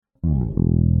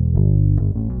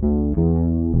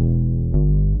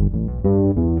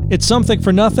It's Something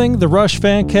for Nothing, the Rush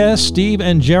Fancast. Steve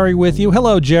and Jerry with you.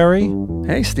 Hello, Jerry.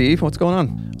 Hey, Steve. What's going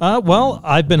on? Well,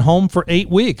 I've been home for 8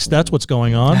 weeks. That's what's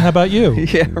going on. How about you?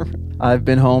 Yeah, I've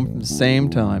been home the same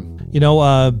time. You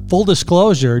know, full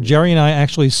disclosure, Jerry and I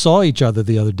actually saw each other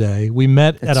the other day. We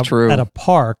met at a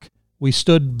park. We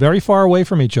stood very far away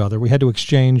from each other. We had to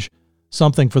exchange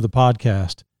something for the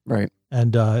podcast. Right.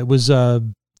 And it was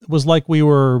like we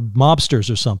were mobsters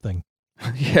or something.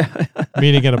 Yeah.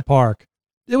 Meeting at a park.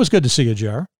 It was good to see you,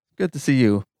 Jer. Good to see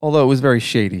you. Although it was very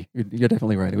shady. You're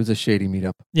definitely right. It was a shady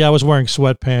meetup. Yeah, I was wearing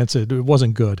sweatpants. It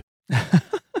wasn't good.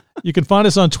 You can find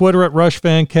us on Twitter at Rush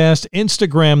Fancast,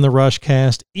 Instagram, The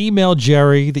Rushcast, email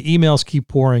Jerry. The emails keep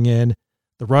pouring in,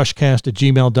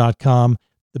 therushcast@gmail.com.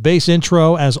 The bass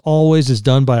intro, as always, is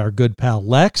done by our good pal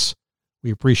Lex.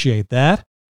 We appreciate that.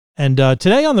 And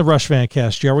today on the Rush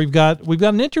Fancast, Jerry, we've got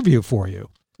an interview for you.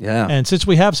 Yeah. And since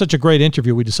we have such a great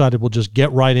interview, we decided we'll just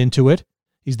get right into it.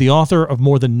 He's the author of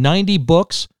more than 90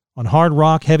 books on hard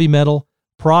rock, heavy metal,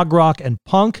 prog rock, and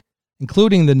punk,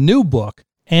 including the new book,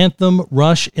 Anthem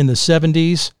Rush in the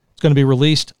 70s. It's going to be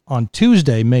released on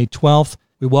Tuesday, May 12th.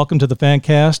 We welcome to the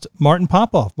Fancast Martin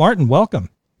Popoff. Martin, welcome.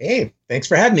 Hey, thanks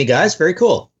for having me, guys. Very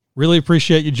cool. Really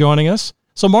appreciate you joining us.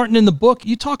 So, Martin, in the book,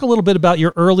 you talk a little bit about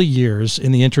your early years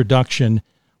in the introduction.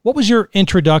 What was your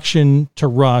introduction to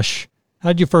Rush? How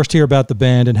did you first hear about the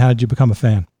band, and how did you become a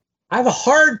fan? I have a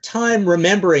hard time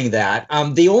remembering that.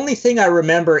 The only thing I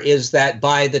remember is that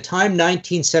by the time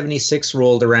 1976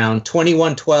 rolled around,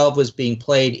 2112 was being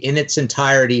played in its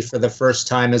entirety for the first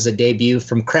time as a debut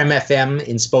from Krem FM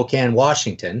in Spokane,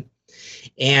 Washington.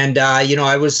 And,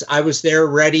 I was there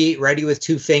ready with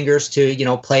two fingers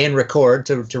to, play and record,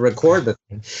 to record the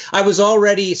thing. I was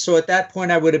already, so at that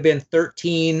point I would have been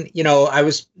 13,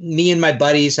 me and my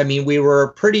buddies, we were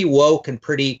pretty woke and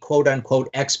pretty quote unquote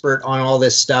expert on all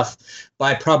this stuff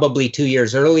by probably 2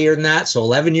 years earlier than that. So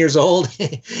 11 years old.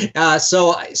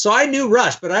 So I knew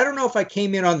Rush, but I don't know if I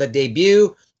came in on the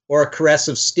debut or a Caress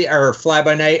of Steel or Fly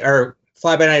By Night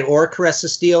or Caress of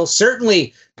Steel.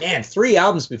 Certainly, man, 3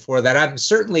 albums before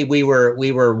that. We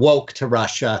were woke to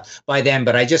Rush by then,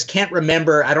 but I just can't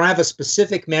remember. I don't have a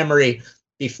specific memory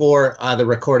before the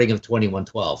recording of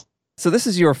 2112. So this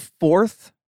is your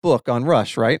 4th book on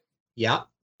Rush, right? Yeah.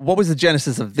 What was the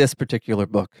genesis of this particular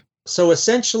book? So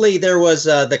essentially, there was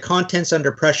the Contents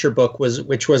Under Pressure book,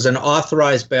 which was an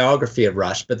authorized biography of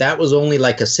Rush, but that was only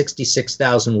like a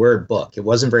 66,000 word book. It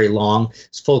wasn't very long.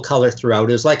 It's full color throughout.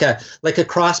 It was like a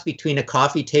cross between a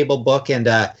coffee table book and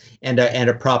a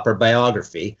proper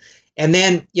biography. And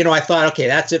then, I thought, okay,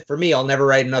 that's it for me. I'll never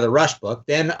write another Rush book.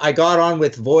 Then I got on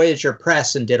with Voyager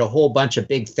Press and did a whole bunch of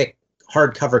big, thick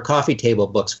hardcover coffee table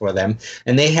books for them.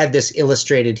 And they had this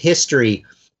illustrated history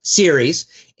series,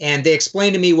 and they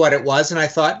explained to me what it was, and I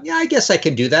thought, yeah, I guess I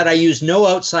can do that. I use no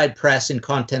outside press in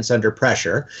Contents Under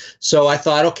Pressure, so I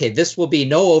thought, okay, this will be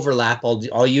no overlap.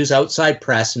 I'll use outside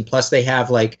press, and plus they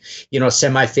have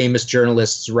semi-famous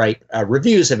journalists write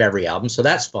reviews of every album, so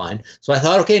that's fine. So I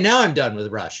thought, okay, now I'm done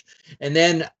with Rush. And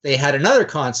then they had another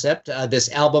concept,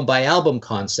 this album by album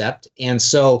concept, and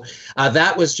so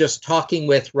that was just talking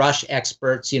with Rush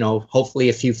experts, hopefully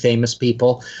a few famous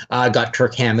people, got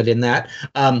Kirk Hammett in that,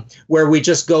 where we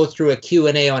just go through a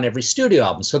Q&A on every studio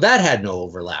album. So that had no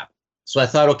overlap. So I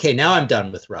thought, okay, now I'm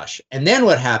done with Rush. And then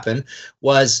what happened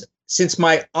was, since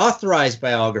my authorized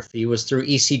biography was through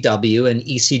ECW, and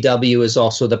ECW is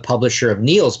also the publisher of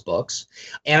Neil's books,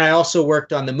 and I also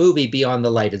worked on the movie Beyond the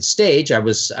Lighted Stage. I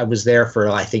was there for,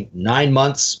 I think, 9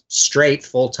 months straight,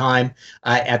 full time,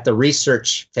 at the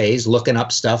research phase, looking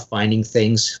up stuff, finding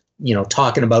things,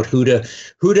 talking about who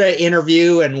to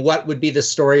interview and what would be the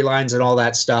storylines and all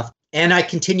that stuff. And I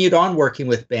continued on working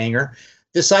with Banger.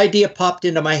 This idea popped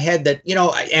into my head that,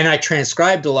 and I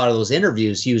transcribed a lot of those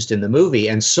interviews used in the movie,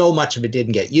 and so much of it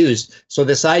didn't get used. So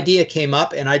this idea came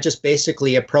up, and I just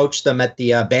basically approached them at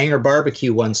the Banger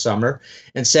Barbecue one summer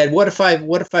and said, what if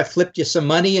I flipped you some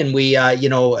money and we,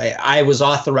 I was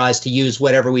authorized to use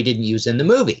whatever we didn't use in the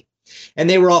movie. And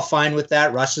they were all fine with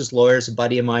that. Rush's lawyer's a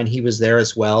buddy of mine. He was there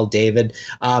as well, David.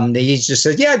 He just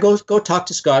said, yeah, go talk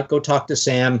to Scott, go talk to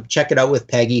Sam, check it out with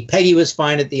Peggy. Peggy was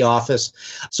fine at the office.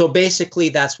 So basically,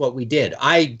 that's what we did.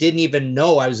 I didn't even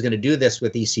know I was going to do this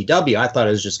with ECW. I thought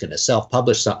I was just going to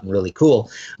self-publish something really cool.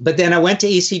 But then I went to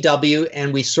ECW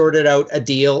and we sorted out a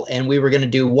deal, and we were going to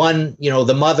do one,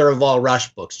 the mother of all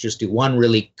Rush books, just do one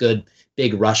really good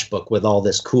big Rush book with all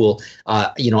this cool,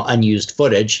 unused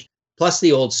footage. plus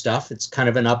the old stuff. It's kind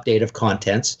of an update of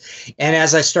contents. And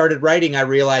as I started writing, I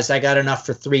realized I got enough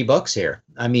for 3 books here.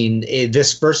 I mean,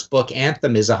 this first book,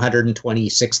 Anthem, is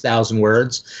 126,000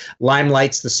 words.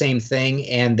 Limelight's the same thing,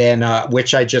 and then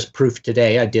which I just proofed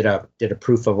today. I did a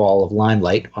proof of all of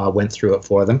Limelight. Went through it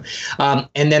for them,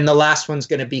 and then the last one's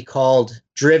going to be called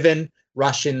Driven,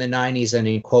 Rush in the 90s, and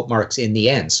in quote marks, In the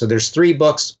End. So there's 3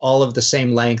 books, all of the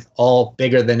same length, all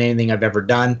bigger than anything I've ever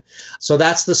done. So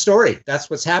that's the story. That's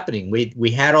what's happening.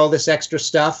 We had all this extra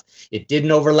stuff. It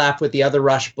didn't overlap with the other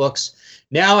Rush books.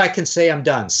 Now I can say I'm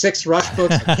done. 6 Rush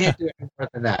books. I can't do any more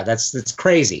than that. It's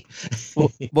crazy.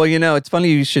 Well, it's funny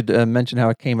you should mention how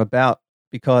it came about,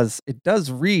 because it does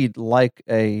read like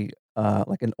an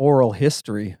oral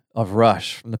history of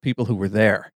Rush from the people who were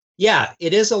there. Yeah,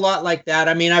 it is a lot like that.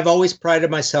 I mean, I've always prided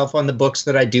myself on the books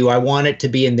that I do. I want it to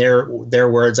be in their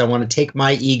words. I want to take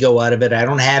my ego out of it. I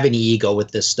don't have any ego with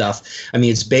this stuff. I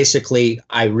mean, it's basically,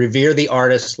 I revere the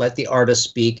artist, let the artist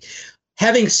speak.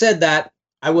 Having said that,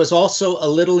 I was also a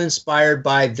little inspired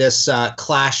by this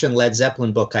Clash and Led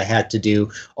Zeppelin book I had to do,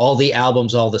 all the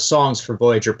albums, all the songs for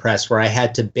Voyager Press, where I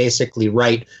had to basically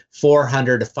write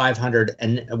 400 to 500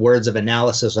 words of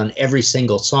analysis on every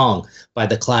single song by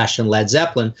the Clash and Led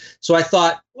Zeppelin. So I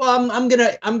thought, well, I'm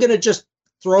gonna just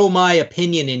throw my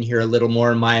opinion in here a little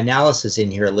more and my analysis in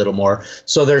here a little more.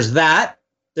 So there's that.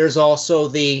 There's also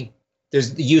the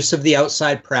use of the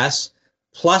outside press,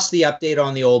 plus the update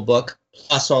on the old book,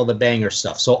 plus all the banger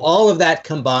stuff. So all of that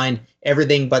combined,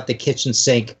 everything but the kitchen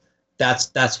sink,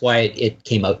 that's why it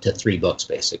came out to 3 books,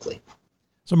 basically.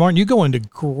 So, Martin, you go into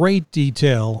great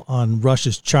detail on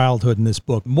Rush's childhood in this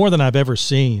book, more than I've ever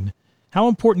seen. How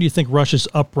important do you think Rush's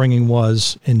upbringing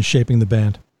was in shaping the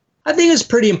band? I think it's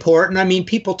pretty important. I mean,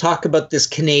 people talk about this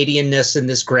Canadianness and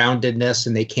this groundedness,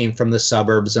 and they came from the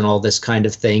suburbs and all this kind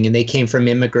of thing, and they came from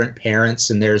immigrant parents,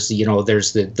 and there's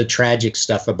the tragic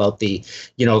stuff about the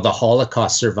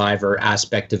Holocaust survivor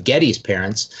aspect of Getty's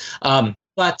parents.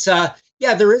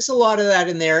 Yeah, there is a lot of that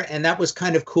in there, and that was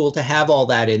kind of cool to have all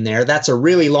that in there. That's a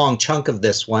really long chunk of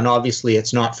this one. Obviously,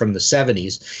 it's not from the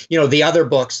 70s. The other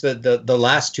books, the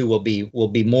last 2 will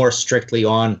be more strictly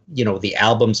on, the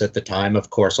albums at the time.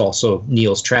 Of course, also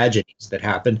Neil's tragedies that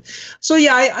happened. So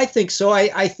yeah, I think so.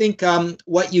 I think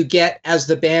what you get as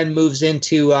the band moves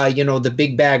into the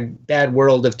big bad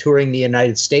world of touring the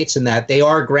United States, and that they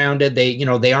are grounded.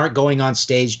 They aren't going on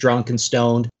stage drunk and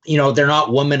stoned. They're not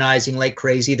womanizing like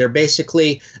crazy. They're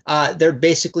basically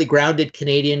grounded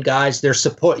Canadian guys. Their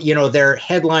support, their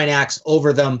headline acts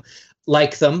over them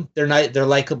like them. They're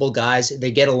likable guys.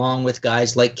 They get along with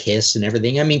guys like Kiss and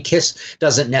everything. I mean, Kiss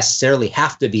doesn't necessarily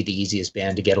have to be the easiest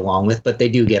band to get along with, but they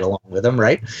do get along with them,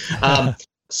 right?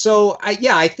 So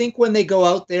I think when they go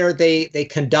out there, they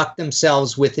conduct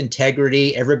themselves with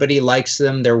integrity. Everybody likes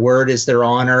them. Their word is their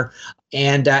honor.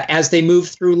 And as they move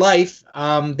through life,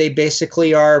 they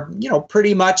basically are,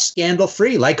 pretty much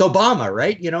scandal-free, like Obama,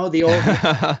 right?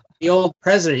 The old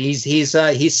president.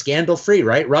 He's scandal-free,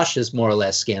 right? Rush is more or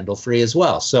less scandal-free as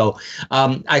well. So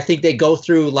I think they go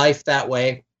through life that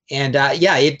way, and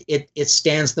it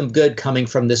stands them good coming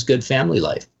from this good family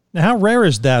life. Now, how rare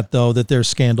is that, though, that they're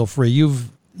scandal-free?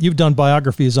 You've done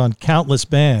biographies on countless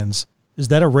bands. Is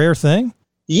that a rare thing?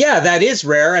 Yeah, that is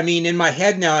rare. I mean, in my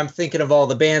head now, I'm thinking of all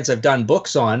the bands I've done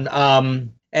books on.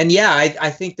 And yeah, I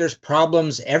think there's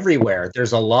problems everywhere.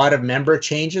 There's a lot of member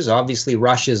changes. Obviously,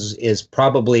 Rush is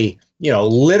probably,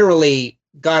 literally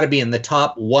got to be in the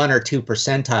top 1 or 2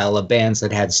 percentile of bands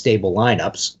that had stable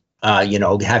lineups.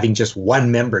 Having just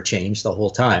one member change the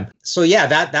whole time. So yeah,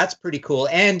 that's pretty cool.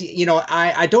 And,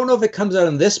 I don't know if it comes out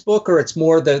in this book or it's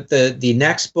more the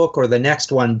next book or the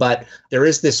next one, but there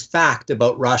is this fact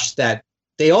about Rush that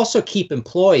they also keep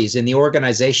employees in the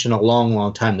organization a long,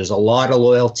 long time. There's a lot of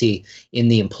loyalty in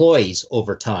the employees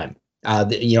over time.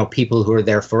 People who are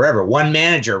there forever. One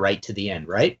manager right to the end,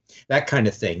 right? That kind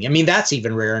of thing. I mean, that's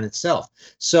even rare in itself.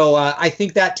 So I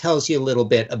think that tells you a little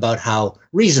bit about how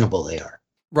reasonable they are.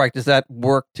 Right. Does that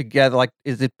work together? Like,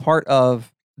 is it part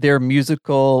of their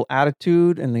musical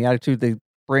attitude and the attitude they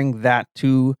bring that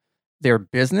to their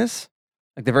business?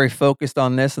 Like, they're very focused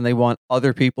on this and they want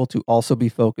other people to also be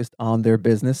focused on their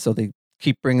business. So they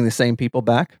keep bringing the same people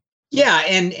back. Yeah,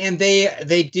 and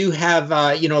they do have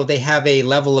they have a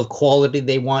level of quality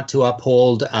they want to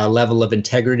uphold, a level of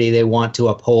integrity they want to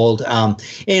uphold, and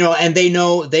they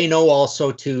know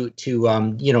also to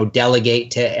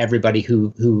delegate to everybody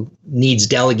who needs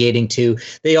delegating to.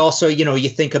 They also, you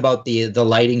think about the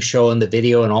lighting show and the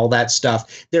video and all that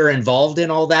stuff. They're involved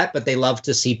in all that, but they love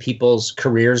to see people's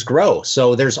careers grow.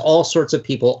 So there's all sorts of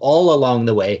people all along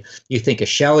the way. You think of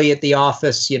Shelley at the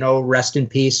office, rest in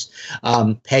peace.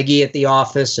 Peggy Eddie at the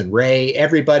office and Ray,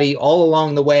 everybody all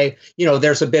along the way.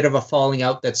 There's a bit of a falling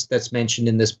out that's mentioned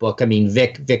in this book. I mean,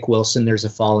 Vic Wilson, there's a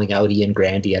falling out. Ian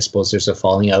Grandy, I suppose there's a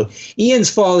falling out. Ian's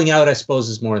falling out, I suppose,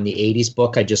 is more in the 80s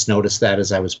book. I just noticed that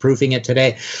as I was proofing it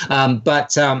today.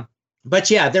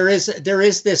 But yeah, there is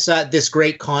this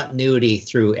great continuity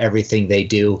through everything they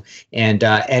do, and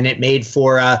it made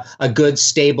for a good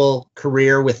stable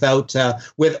career without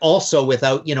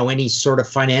any sort of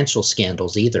financial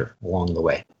scandals either along the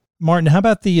way. Martin, how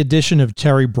about the addition of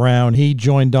Terry Brown? He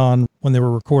joined on when they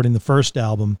were recording the first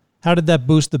album. How did that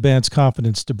boost the band's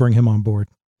confidence to bring him on board?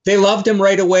 They loved him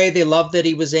right away. They loved that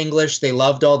he was English. They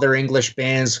loved all their English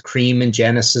bands, Cream and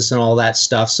Genesis and all that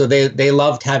stuff. So they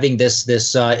loved having this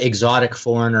exotic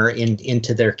foreigner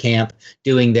into their camp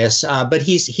doing this. But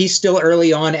he's still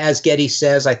early on, as Geddy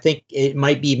says. I think it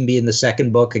might even be in the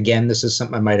second book. Again, this is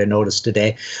something I might have noticed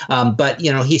today. But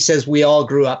he says we all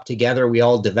grew up together. We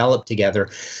all developed together.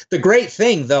 The great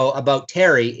thing, though, about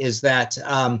Terry is that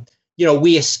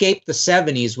we escaped the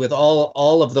 70s with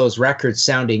all of those records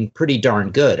sounding pretty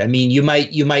darn good. I mean, you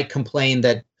might complain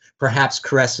that perhaps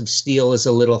Caress of Steel is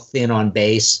a little thin on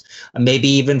bass. Maybe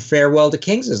even Farewell to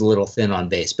Kings is a little thin on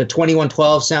bass. But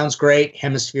 2112 sounds great.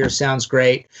 Hemisphere sounds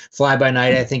great. Fly By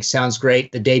Night, I think, sounds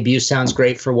great. The debut sounds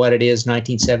great for what it is,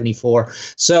 1974.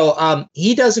 So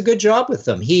he does a good job with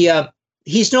them.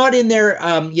 He's not in there,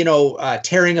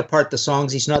 tearing apart the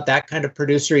songs. He's not that kind of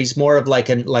producer. He's more of like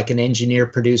an engineer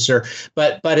producer.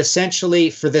 But essentially,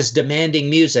 for this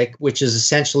demanding music, which is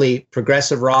essentially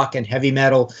progressive rock and heavy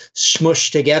metal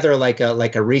smushed together like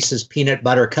a Reese's peanut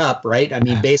butter cup, right? I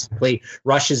mean, basically,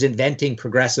 Rush is inventing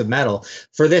progressive metal.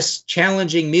 For this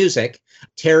challenging music,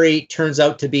 Terry turns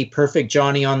out to be perfect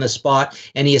Johnny on the spot,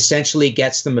 and he essentially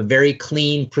gets them a very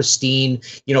clean, pristine,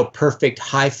 perfect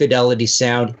high fidelity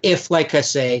sound. If, like I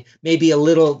say, maybe a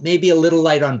little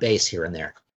light on bass here and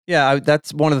there. Yeah,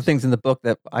 that's one of the things in the book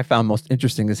that I found most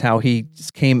interesting is how he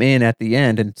just came in at the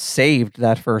end and saved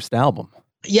that first album.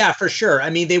 Yeah, for sure. I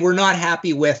mean, they were not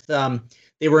happy with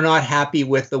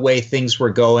the way things were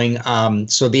going.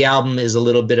 So the album is a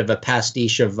little bit of a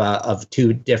pastiche of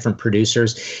two different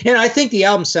producers. And I think the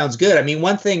album sounds good. I mean,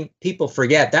 one thing people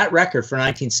forget, that record for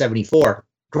 1974,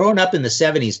 growing up in the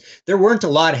 70s, there weren't a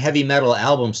lot of heavy metal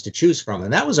albums to choose from.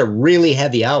 And that was a really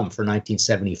heavy album for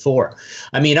 1974.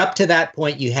 I mean, up to that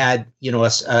point, you had,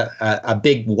 a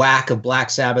big whack of Black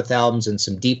Sabbath albums and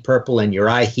some Deep Purple and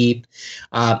Uriah Heep.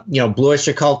 Bluish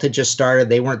Occult had just started.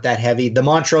 They weren't that heavy. The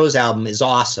Montrose album is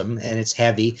awesome, and it's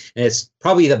heavy. And it's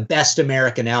probably the best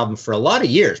American album for a lot of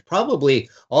years, probably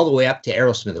all the way up to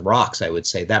Aerosmith Rocks, I would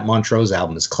say. That Montrose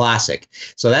album is classic.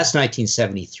 So that's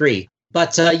 1973.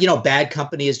 But, Bad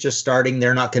Company is just starting.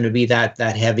 They're not going to be that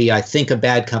heavy. I think of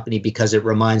Bad Company because it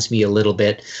reminds me a little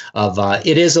bit of,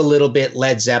 it is a little bit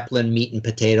Led Zeppelin, meat and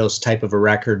potatoes type of a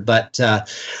record. But,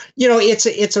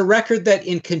 it's a record that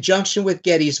in conjunction with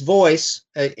Geddy's voice,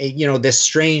 this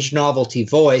strange novelty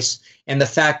voice, and the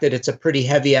fact that it's a pretty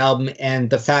heavy album and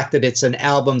the fact that it's an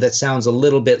album that sounds a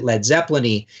little bit Led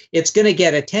Zeppelin-y, it's going to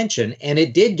get attention. And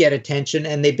it did get attention,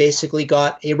 and they basically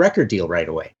got a record deal right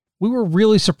away. We were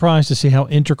really surprised to see how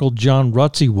integral John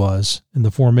Rutsey was in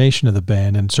the formation of the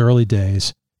band in its early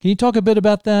days. Can you talk a bit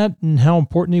about that and how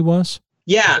important he was?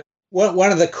 Yeah.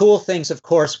 One of the cool things, of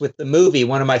course, with the movie,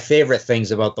 one of my favorite things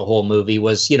about the whole movie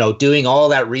was, doing all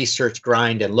that research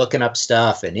grind and looking up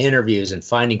stuff and interviews and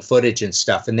finding footage and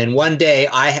stuff. And then one day,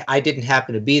 I didn't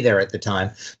happen to be there at the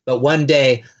time, but one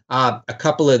day, a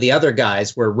couple of the other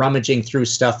guys were rummaging through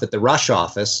stuff at the Rush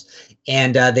office,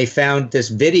 and they found this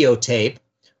videotape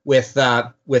with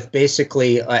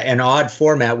basically an odd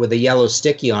format with a yellow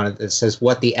sticky on it that says,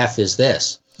 "What the F is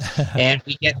this?" And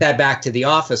we get that back to the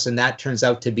office, and that turns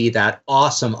out to be that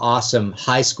awesome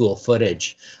high school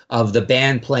footage of the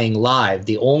band playing live,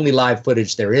 the only live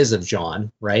footage there is of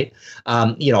John, right?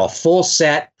 A full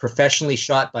set, professionally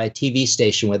shot by a TV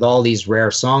station with all these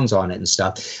rare songs on it and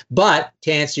stuff. But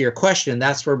to answer your question,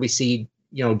 that's where we see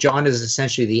John is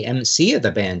essentially the MC of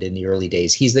the band in the early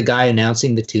days. He's the guy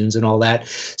announcing the tunes and all that.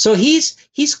 So he's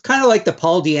kind of like the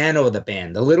Paul Di'Anno of the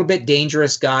band, the little bit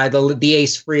dangerous guy, the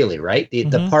Ace Frehley, right?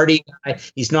 The party guy.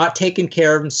 He's not taking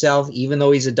care of himself, even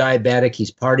though he's a diabetic.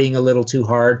 He's partying a little too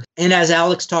hard. And as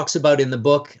Alex talks about in the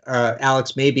book,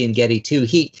 Alex maybe and Geddy too,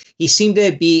 he seemed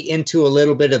to be into a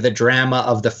little bit of the drama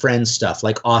of the Friends stuff,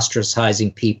 like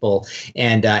ostracizing people.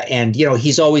 And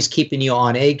he's always keeping you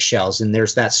on eggshells. And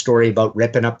there's that story about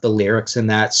ripping up the lyrics and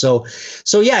that. So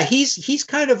yeah, he's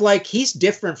kind of like, he's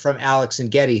different from Alex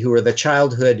and Geddy, who are the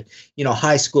childhood,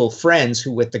 high school friends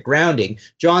who with the grounding.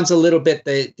 John's a little bit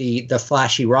the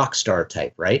flashy rock star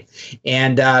type, right?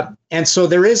 And so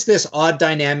there is this odd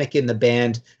dynamic in the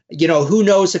band. Who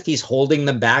knows if he's holding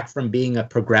them back from being a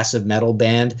progressive metal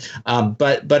band?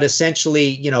 But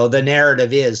essentially, the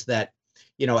narrative is that,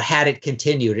 had it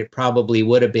continued, it probably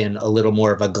would have been a little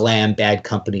more of a glam, Bad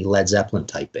Company, Led Zeppelin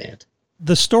type band.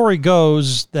 The story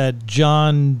goes that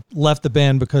John left the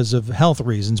band because of health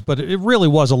reasons, but it really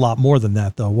was a lot more than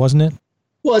that, though, wasn't it?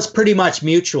 Well, it's pretty much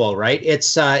mutual, right?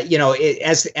 It's,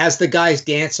 as the guys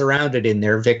dance around it in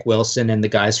there, Vic Wilson and the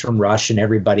guys from Rush and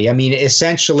everybody, I mean,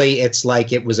 essentially, it's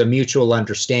like it was a mutual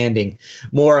understanding,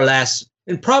 more or less,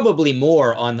 and probably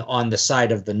more on the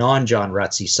side of the non-John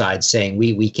Rutsey side, saying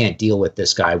we can't deal with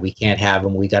this guy, we can't have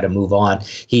him, we got to move on.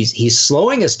 He's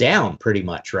slowing us down pretty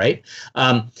much, right?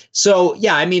 So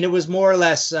yeah, I mean, it was more or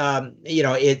less,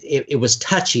 it was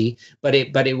touchy, but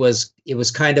it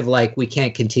was kind of like, we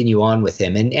can't continue on with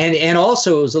him, and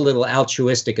also it was a little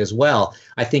altruistic as well.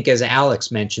 I think, as Alex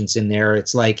mentions in there,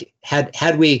 it's like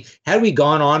had we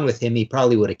gone on with him, he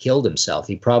probably would have killed himself.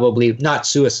 He probably, not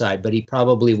suicide, but he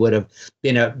probably would have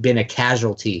been a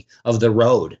casualty of the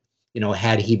road,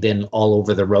 had he been all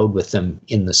over the road with them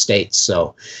in the States.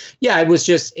 So yeah, it was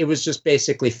just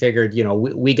basically figured,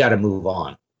 we got to move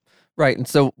on. Right. And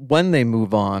so when they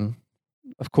move on,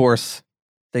 of course,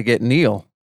 they get Neil.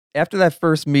 After that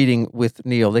first meeting with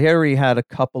Neil, they already had a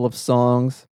couple of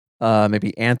songs,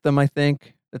 maybe Anthem, I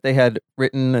think, that they had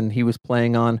written and he was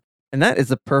playing on. And that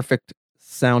is a perfect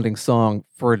sounding song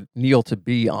for Neil to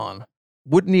be on.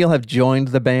 Would Neil have joined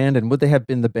the band, and would they have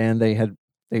been the band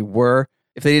they were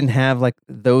if they didn't have like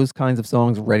those kinds of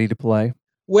songs ready to play?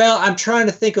 Well, I'm trying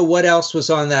to think of what else was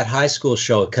on that high school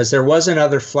show, because there was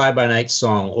another Fly By Night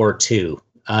song or two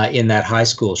in that high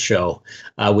school show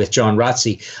with John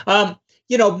Rutsey.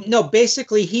 No,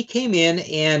 basically he came in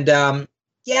and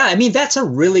yeah, I mean, that's a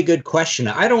really good question.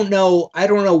 I don't know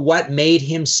what made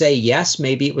him say yes.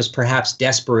 Maybe it was perhaps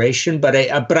desperation, but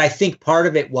I think part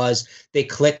of it was they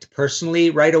clicked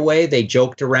personally right away. They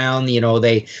joked around,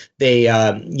 they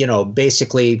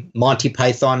basically Monty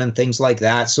Python and things like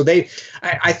that. So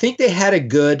I think they had a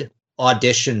good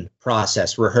audition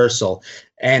process, rehearsal.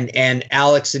 And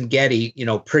Alex and Geddy,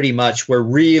 pretty much were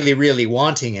really, really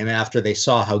wanting him after they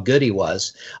saw how good he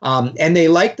was. And they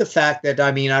liked the fact that,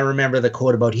 I mean, I remember the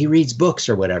quote about he reads books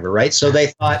or whatever, right? So they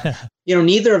thought,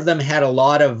 neither of them had a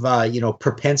lot of,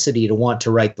 propensity to want to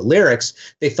write the lyrics.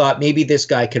 They thought maybe this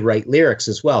guy could write lyrics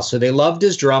as well. So they loved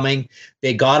his drumming.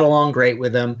 They got along great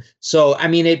with him. So, I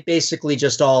mean, it basically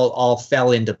just all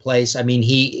fell into place. I mean,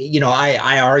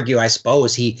 I argue, I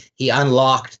suppose he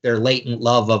unlocked their latent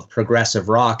love of progressive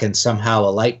rock, and somehow a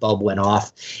light bulb went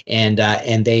off, and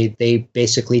they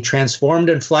basically transformed.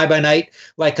 And Fly By Night,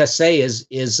 like I say, is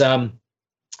the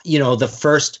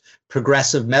first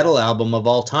progressive metal album of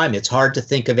all time. It's hard to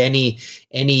think of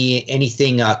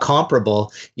anything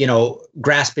comparable.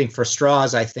 Grasping for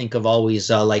Straws, I think of always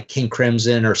like King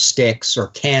Crimson or Styx or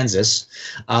Kansas.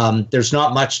 There's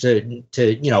not much to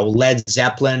Led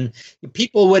Zeppelin.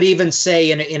 People would even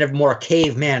say in a more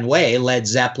caveman way, Led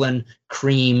Zeppelin,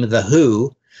 Cream, The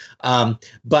Who.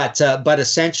 But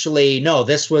essentially, no,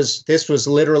 this was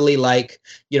literally like,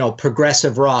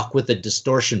 progressive rock with a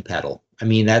distortion pedal. I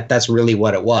mean, that's really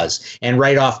what it was. And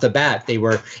right off the bat, they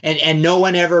were, and no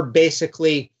one ever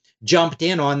basically jumped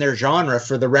in on their genre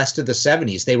for the rest of the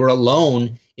 70s. They were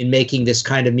alone in making this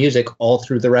kind of music all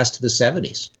through the rest of the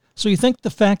 70s. So you think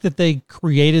the fact that they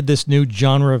created this new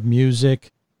genre of music,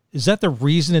 is that the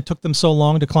reason it took them so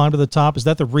long to climb to the top? Is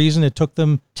that the reason it took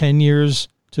them 10 years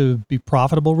to be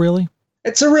profitable, really?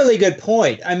 It's a really good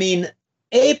point. I mean,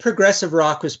 A, progressive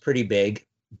rock was pretty big.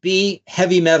 B,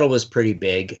 heavy metal was pretty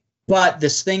big. But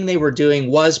this thing they were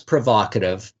doing was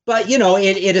provocative. But,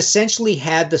 it essentially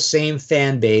had the same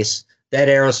fan base that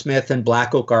Aerosmith and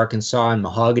Black Oak, Arkansas and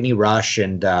Mahogany Rush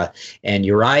and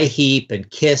Uriah Heep and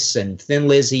Kiss and Thin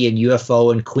Lizzy and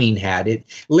UFO and Queen had. It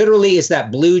literally is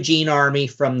that blue jean army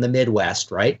from the Midwest,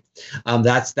 right?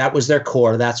 That was their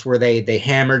core. That's where they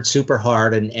hammered super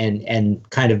hard and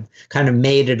kind of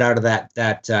made it out of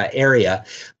that area.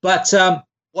 But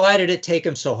why did it take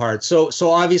them so hard? So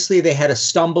obviously they had a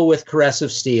stumble with Caress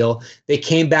of Steel. They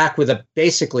came back with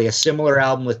basically a similar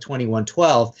album with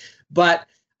 2112, but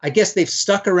I guess they've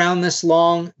stuck around this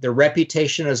long. Their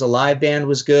reputation as a live band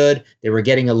was good. They were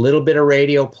getting a little bit of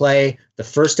radio play. The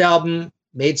first album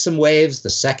made some waves. The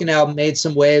second album made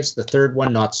some waves. The third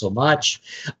one, not so much.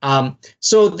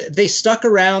 So they stuck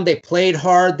around. They played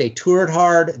hard. They toured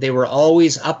hard. They were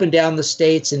always up and down the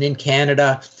States and in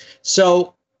Canada.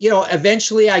 So,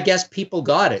 eventually, I guess people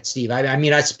got it, Steve. I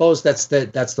mean, I suppose that's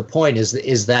the point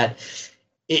is that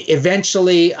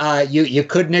eventually you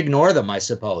couldn't ignore them, I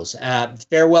suppose.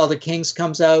 Farewell to Kings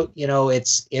comes out.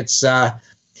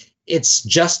 It's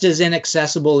just as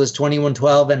inaccessible as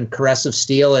 2112 and Caress of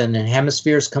Steel, and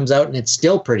Hemispheres comes out and it's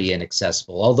still pretty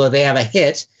inaccessible, although they have a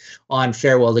hit on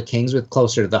Farewell to Kings with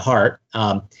Closer to the Heart.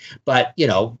 But,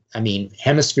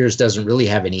 Hemispheres doesn't really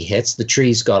have any hits. The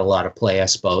Trees got a lot of play, I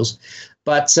suppose.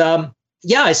 But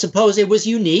I suppose it was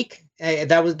unique.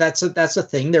 That's a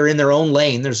thing. They're in their own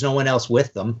lane. There's no one else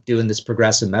with them doing this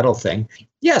progressive metal thing.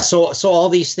 Yeah, so all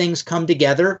these things come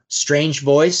together. Strange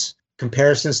voice,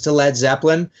 comparisons to Led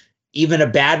Zeppelin. Even a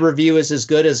bad review is as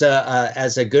good as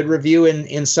a good review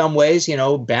in some ways.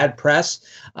 Bad press.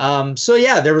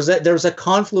 There was a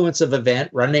confluence of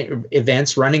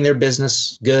events running their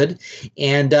business good,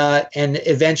 and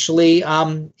eventually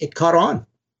it caught on.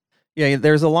 Yeah,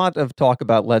 there's a lot of talk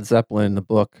about Led Zeppelin in the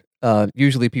book.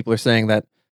 Usually people are saying that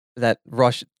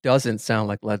Rush doesn't sound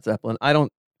like Led Zeppelin. I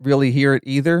don't really hear it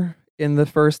either in the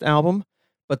first album,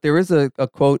 but there is a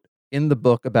quote in the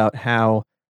book about how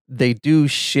they do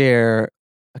share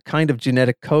a kind of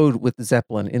genetic code with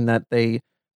Zeppelin in that they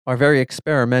are very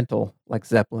experimental like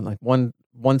Zeppelin. Like one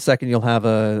second you'll have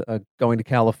a Going to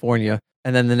California,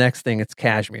 and then the next thing it's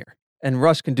Kashmir. And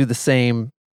Rush can do the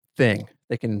same thing.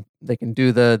 They can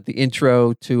do the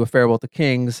intro to A Farewell to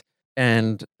Kings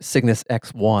and Cygnus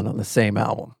X1 on the same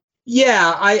album.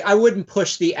 Yeah, I wouldn't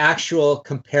push the actual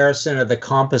comparison of the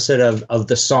composite of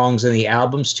the songs and the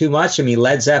albums too much. I mean,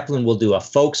 Led Zeppelin will do a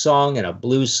folk song and a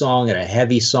blues song and a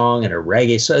heavy song and a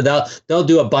reggae. So they'll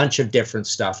do a bunch of different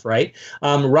stuff, right?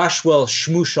 Rush will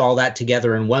smoosh all that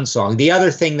together in one song. The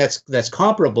other thing that's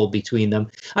comparable between them,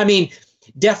 I mean,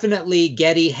 definitely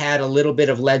Geddy had a little bit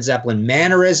of Led Zeppelin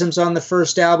mannerisms on the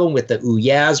first album with the ooh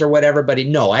yeahs or whatever, but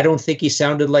I don't think he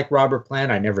sounded like Robert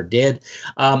Plant. I never did.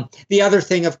 The other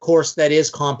thing, of course, that is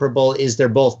comparable is they're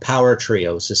both power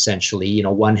trios, essentially.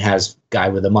 One has guy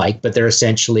with a mic, but they're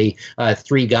essentially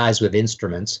three guys with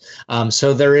instruments.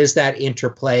 So there is that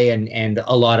interplay and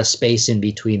a lot of space in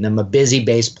between them. A busy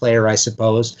bass player, I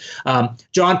suppose.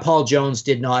 John Paul Jones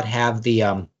did not have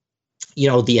the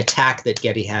attack that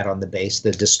Geddy had on the bass,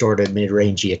 the distorted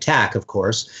mid-rangey attack, of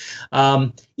course.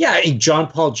 John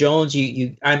Paul Jones,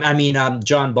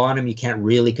 John Bonham, you can't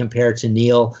really compare to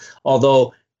Neil,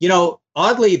 although,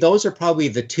 oddly, those are probably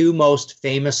the two most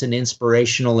famous and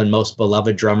inspirational and most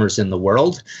beloved drummers in the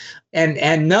world.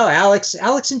 And no, Alex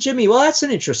and Jimmy, well, that's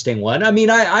an interesting one. I mean,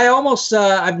 I almost,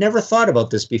 I've never thought about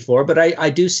this before, but I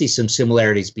do see some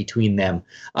similarities between them.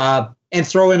 And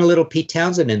throw in a little Pete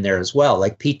Townsend in there as well.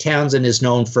 Like Pete Townsend is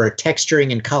known for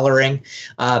texturing and coloring,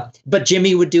 but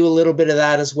Jimmy would do a little bit of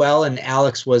that as well, and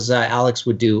Alex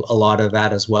would do a lot of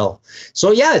that as well.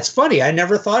 So yeah, it's funny. I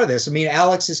never thought of this. I mean,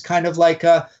 Alex is kind of like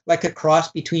a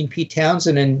cross between Pete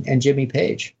Townsend and Jimmy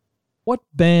Page. What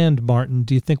band, Martin,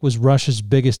 do you think was Rush's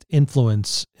biggest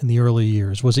influence in the early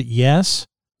years? Was it Yes,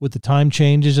 with the time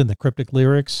changes and the cryptic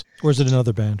lyrics, or is it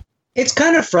another band? It's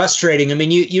kind of frustrating. I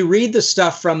mean, you read the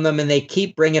stuff from them and they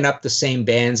keep bringing up the same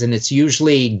bands, and it's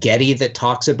usually Geddy that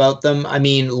talks about them. I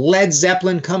mean, Led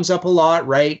Zeppelin comes up a lot,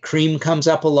 right? Cream comes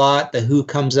up a lot. The Who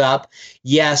comes up.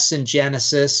 Yes, and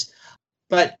Genesis.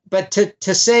 But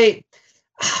to say,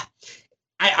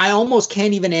 I almost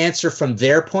can't even answer from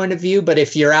their point of view. But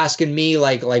if you're asking me,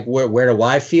 like where do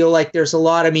I feel like there's a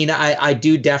lot? I mean, I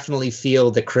do definitely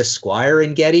feel the Chris Squire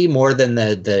and Geddy more than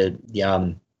the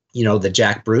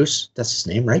Jack Bruce, that's his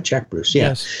name, right? Jack Bruce.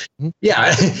 Yeah.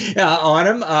 Yes. Yeah. On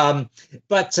him. I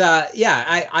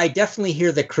definitely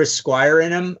hear the Chris Squire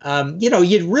in him.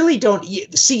 You really don't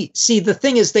see, the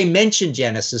thing is they mention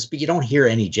Genesis, but you don't hear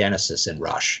any Genesis in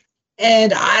Rush.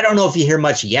 And I don't know if you hear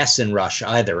much Yes in Rush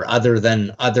either, other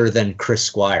than Chris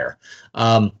Squire.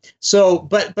 But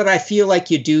I feel like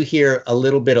you do hear a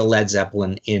little bit of Led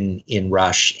Zeppelin in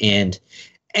Rush, and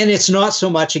it's not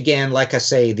so much, again, like I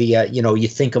say, you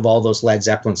think of all those Led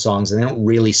Zeppelin songs and they don't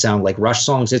really sound like Rush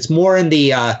songs. It's more in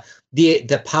the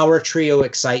power trio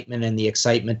excitement and the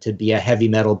excitement to be a heavy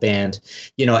metal band.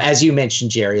 As you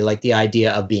mentioned, Jerry, like the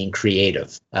idea of being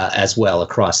creative as well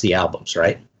across the albums,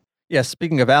 right? Yeah,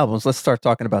 speaking of albums, let's start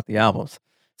talking about the albums.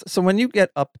 So when you get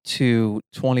up to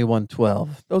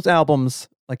 2112, those albums,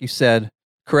 like you said,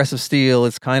 Caress of Steel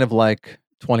is kind of like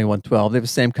 2112. They have the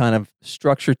same kind of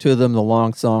structure to them, the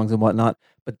long songs and whatnot.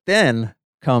 But then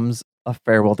comes A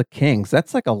Farewell to Kings.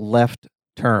 That's like a left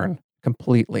turn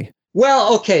completely.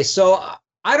 Well, okay, so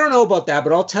I don't know about that,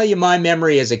 but I'll tell you my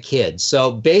memory as a kid.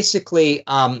 So basically,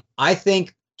 I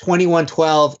think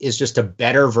 2112 is just a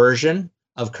better version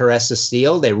of Caress of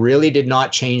Steel. They really did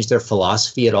not change their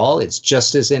philosophy at all. It's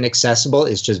just as inaccessible.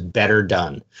 It's just better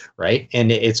done, right?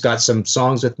 And it's got some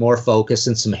songs with more focus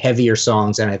and some heavier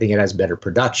songs, and I think it has better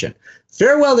production.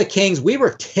 Farewell to Kings, we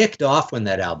were ticked off when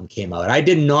that album came out. I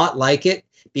did not like it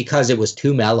because it was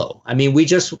too mellow. I mean,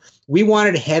 we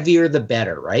wanted heavier the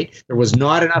better, right? There was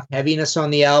not enough heaviness on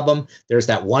the album. There's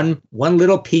that one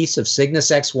little piece of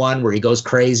Cygnus X1 where he goes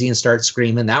crazy and starts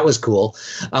screaming. That was cool.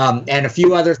 And a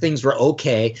few other things were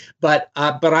okay, but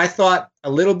I thought a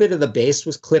little bit of the bass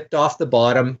was clipped off the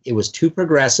bottom. It was too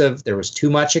progressive. There was too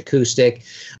much acoustic.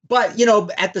 But,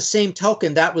 at the same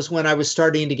token, that was when I was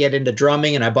starting to get into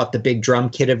drumming, and I bought the big drum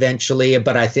kit eventually.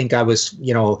 But I think I was,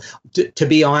 to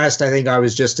be honest, I think I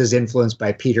was just as influenced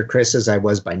by Peter Criss as I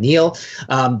was by Neil.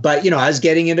 But, I was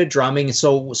getting into drumming.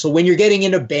 So when you're getting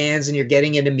into bands and you're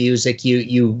getting into music,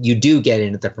 you do get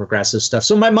into the progressive stuff.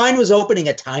 So my mind was opening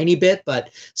a tiny bit, but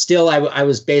still I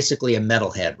was basically a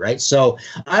metalhead, right? So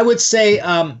I would say,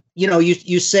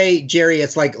 you say, Jerry,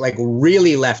 it's like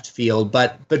really left field,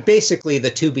 but basically the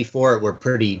two before it were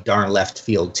pretty darn left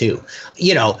field too.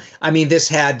 I mean, this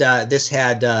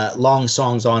had long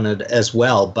songs on it as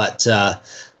well, but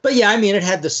yeah, I mean, it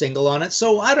had the single on it.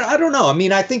 So I don't know. I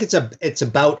mean, I think it's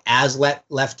about as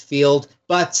left field,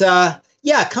 but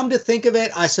yeah, come to think of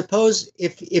it, I suppose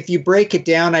if you break it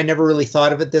down, I never really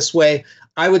thought of it this way.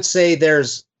 I would say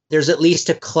there's at least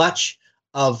a clutch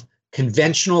of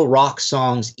conventional rock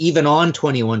songs, even on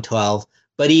 2112,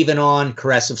 but even on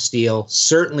Caress of Steel,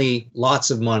 certainly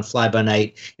lots of them on Fly By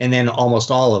Night, and then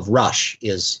almost all of Rush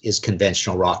is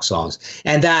conventional rock songs.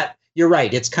 And that, you're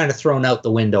right, it's kind of thrown out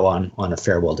the window on A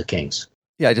Farewell to Kings.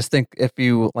 Yeah, I just think if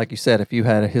you, like you said, if you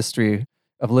had a history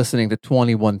of listening to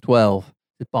 2112,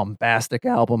 the bombastic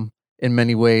album in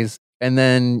many ways, and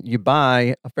then you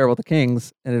buy A Farewell to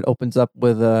Kings, and it opens up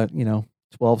with a,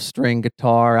 12-string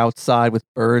guitar outside with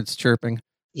birds chirping.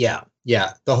 Yeah.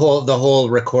 The whole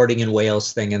recording in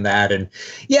Wales thing and that. And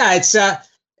yeah, it's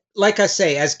like I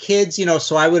say, as kids,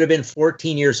 so I would have been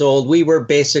 14 years old. We were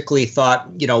basically thought,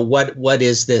 what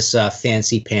is this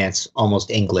fancy pants,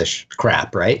 almost English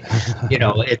crap, right?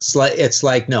 It's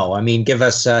like, no, I mean, give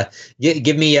us,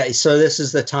 give me, so this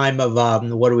is the time of,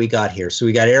 what do we got here? So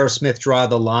we got Aerosmith, Draw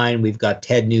the Line. We've got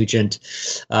Ted Nugent,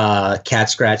 Cat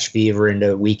Scratch Fever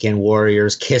into Weekend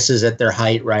Warriors, Kiss is at their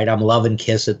height, right? I'm loving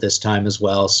Kiss at this time as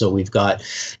well. So we've got,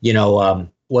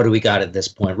 what do we got at this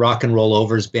point? Rock and Roll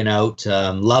Over's been out.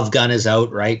 Love Gun is out,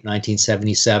 right?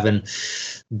 1977.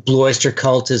 Blue Oyster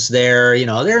Cult is there.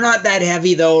 They're not that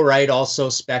heavy though, right? Also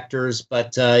Spectres,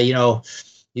 but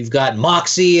you've got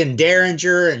Moxie and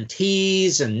Derringer and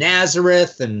Tease and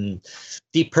Nazareth, and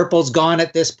Deep Purple's gone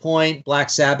at this point. Black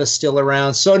Sabbath's still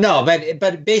around. So no,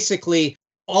 but basically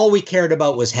all we cared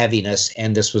about was heaviness,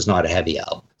 and this was not a heavy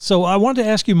album. So I wanted to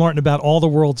ask you, Martin, about All the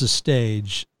World's a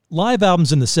Stage. Live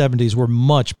albums in the 70s were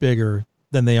much bigger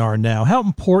than they are now. How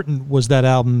important was that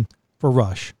album for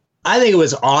Rush? I think it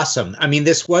was awesome. I mean,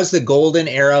 this was the golden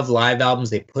era of live albums.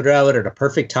 They put it out at a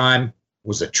perfect time. It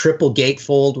was a triple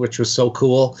gatefold, which was so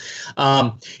cool.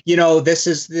 This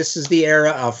is the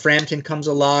era of Frampton Comes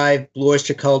Alive, Blue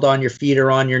Oyster Cult, On Your Feet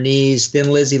or On Your Knees,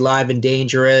 Thin Lizzy, Live and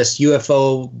Dangerous,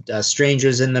 UFO,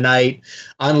 Strangers in the Night,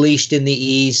 Unleashed in the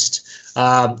East,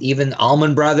 even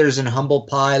Allman Brothers and Humble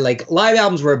Pie. Like, live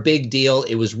albums were a big deal.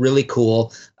 It was really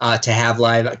cool to have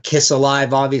live. Kiss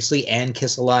Alive, obviously, and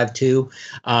Kiss Alive 2.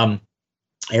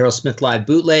 Aerosmith Live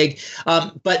bootleg.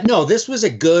 But no, this was a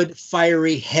good,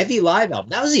 fiery, heavy live album.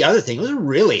 That was the other thing. It was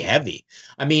really heavy.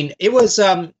 I mean, it was,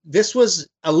 this was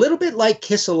a little bit like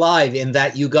Kiss Alive in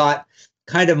that you got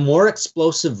kind of more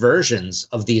explosive versions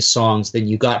of these songs than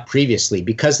you got previously,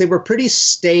 because they were pretty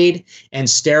staid and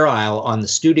sterile on the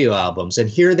studio albums. And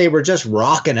here they were just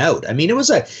rocking out. I mean, it was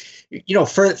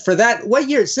for that, what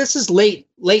year? This is late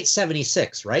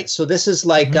 76, right? So this is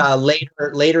like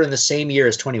later in the same year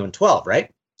as 2112, right?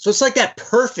 So it's like that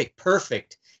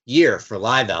perfect year for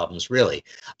live albums, really.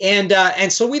 And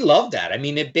so we love that. I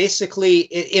mean, it basically,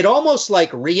 it almost like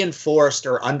reinforced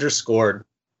or underscored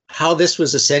how this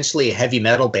was essentially a heavy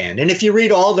metal band. And if you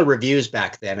read all the reviews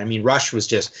back then, I mean, Rush was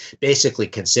just basically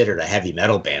considered a heavy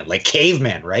metal band, like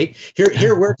Cavemen, right?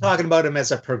 Here we're talking about them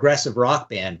as a progressive rock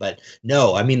band, but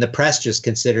no, I mean, the press just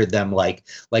considered them like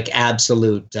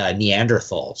absolute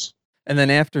Neanderthals. And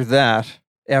then after that,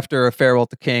 after A Farewell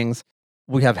to Kings,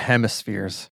 we have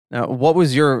Hemispheres. Now,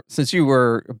 since you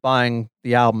were buying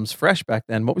the albums fresh back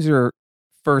then, what was your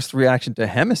first reaction to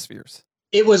Hemispheres?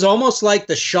 It was almost like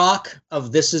the shock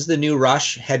of This Is the New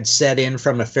Rush had set in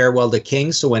from A Farewell to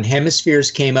Kings. So when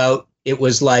Hemispheres came out, it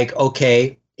was like,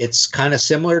 okay, it's kind of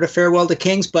similar to Farewell to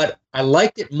Kings, but I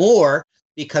liked it more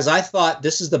because I thought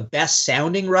this is the best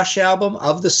sounding Rush album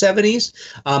of the 70s.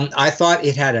 I thought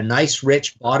it had a nice,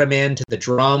 rich bottom end to the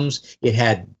drums. It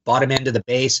had bottom end to the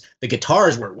bass. The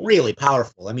guitars were really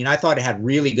powerful. I mean, I thought it had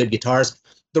really good guitars.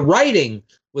 The writing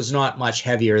was not much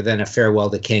heavier than A Farewell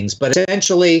to Kings, but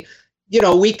essentially,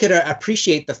 we could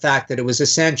appreciate the fact that it was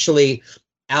essentially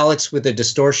Alex with a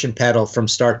distortion pedal from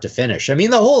start to finish. I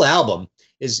mean, the whole album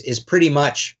is pretty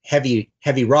much heavy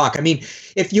rock. I mean,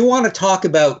 if you want to talk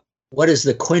about what is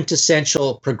the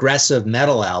quintessential progressive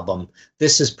metal album,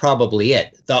 this is probably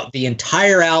it. The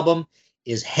entire album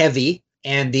is heavy,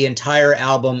 and the entire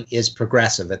album is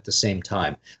progressive at the same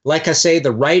time. Like I say,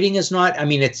 the writing is not, I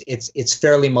mean, it's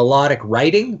fairly melodic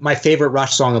writing. My favorite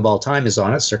Rush song of all time is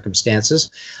on it, Circumstances.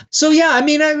 So yeah, I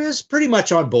mean, I was pretty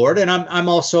much on board, and I'm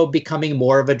also becoming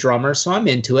more of a drummer, so I'm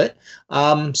into it.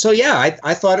 So yeah,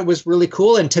 I thought it was really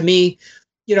cool. And to me,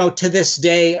 to this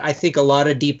day, I think a lot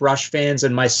of deep Rush fans,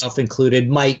 and myself included,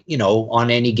 might, on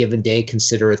any given day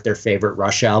consider it their favorite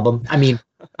Rush album. I mean,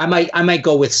 I might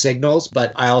go with Signals,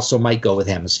 but I also might go with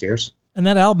Hemispheres. And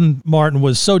that album, Martin,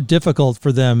 was so difficult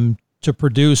for them to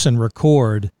produce and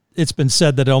record. It's been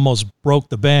said that it almost broke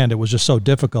the band. It was just so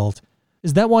difficult.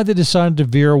 Is that why they decided to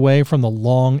veer away from the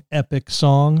long, epic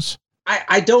songs?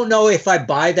 I don't know if I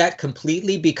buy that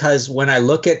completely, because when I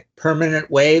look at Permanent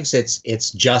Waves,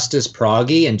 it's just as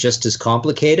proggy and just as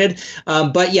complicated.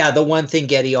 But yeah, the one thing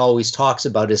Geddy always talks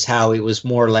about is how it was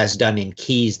more or less done in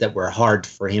keys that were hard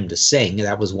for him to sing.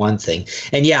 That was one thing.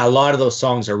 And yeah, a lot of those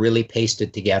songs are really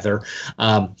pasted together.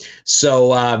 There's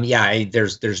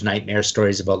nightmare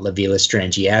stories about La Villa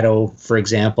Strangiato, for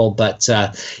example. But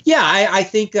I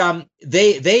think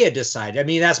they had decided, I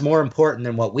mean, that's more important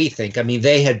than what we think. I mean,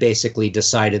 they had basically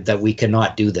decided that we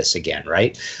cannot do this again,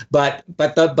 right? But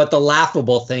the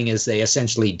laughable thing is they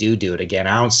essentially do it again.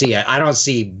 I don't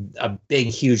see a big,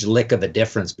 huge lick of a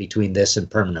difference between this and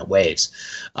Permanent Waves.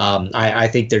 I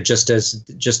think they're just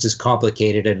as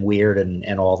complicated and weird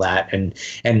and all that.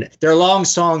 And they're long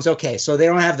songs. Okay, so they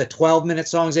don't have the 12-minute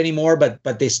songs anymore,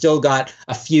 but they still got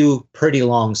a few pretty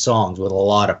long songs with a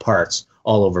lot of parts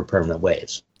all over Permanent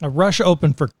Waves. Now, Rush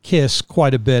opened for Kiss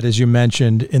quite a bit, as you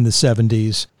mentioned, in the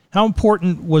 70s. How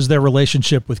important was their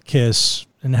relationship with Kiss,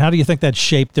 and how do you think that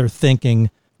shaped their thinking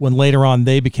when later on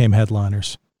they became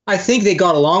headliners? I think they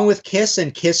got along with Kiss,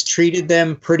 and Kiss treated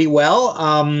them pretty well.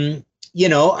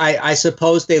 I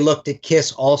suppose they looked at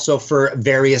Kiss also for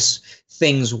various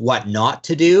things what not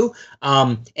to do.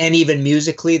 And even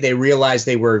musically, they realized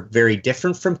they were very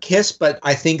different from Kiss, but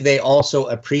I think they also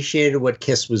appreciated what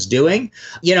Kiss was doing.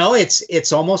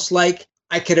 It's almost like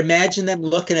I could imagine them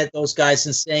looking at those guys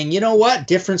and saying, you know what,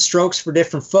 different strokes for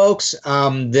different folks.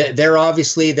 They're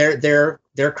obviously their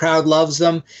crowd loves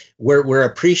them. We're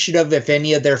appreciative if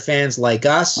any of their fans like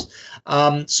us.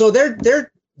 So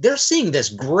they're seeing this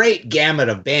great gamut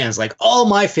of bands, like all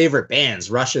my favorite bands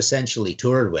Rush essentially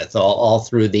toured with all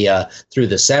through the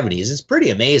 70s. It's pretty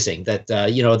amazing that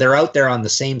they're out there on the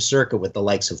same circuit with the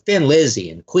likes of Thin Lizzy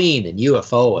and Queen and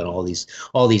UFO and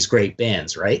all these great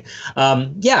bands, right?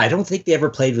 I don't think they ever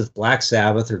played with Black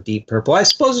Sabbath or Deep Purple. I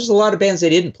suppose there's a lot of bands they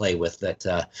didn't play with that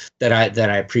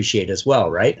I appreciate as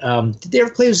well, right? Did they ever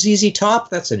play with ZZ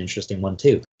Top? That's an interesting one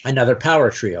too. Another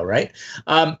power trio, right?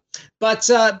 But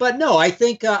no, I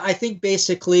think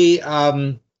basically,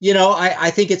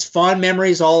 I think it's fond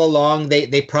memories all along.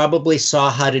 They probably saw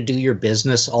how to do your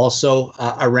business also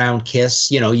around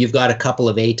Kiss. You've got a couple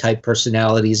of A-type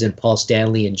personalities in Paul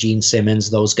Stanley and Gene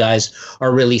Simmons. Those guys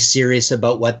are really serious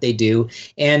about what they do,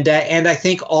 and I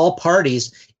think all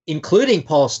parties, including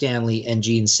Paul Stanley and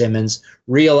Gene Simmons,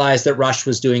 realized that Rush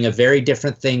was doing a very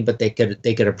different thing, but they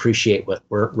could appreciate what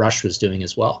Rush was doing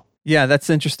as well. Yeah, that's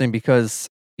interesting because,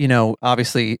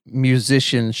 obviously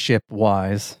musicianship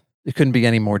wise, it couldn't be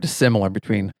any more dissimilar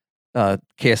between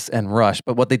Kiss and Rush.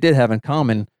 But what they did have in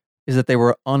common is that they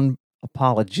were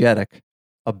unapologetic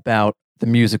about the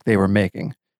music they were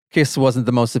making. Kiss wasn't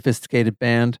the most sophisticated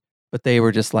band, but they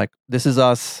were just like, this is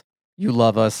us, you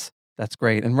love us, that's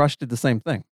great. And Rush did the same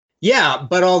thing. Yeah,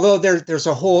 but although there's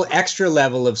a whole extra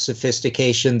level of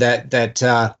sophistication that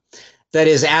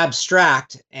is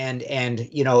abstract, and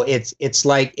it's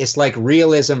like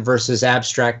realism versus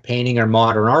abstract painting or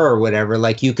modern art or whatever.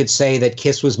 Like, you could say that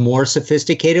Kiss was more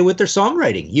sophisticated with their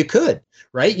songwriting. You could,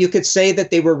 right? You could say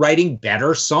that they were writing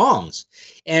better songs.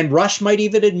 And Rush might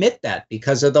even admit that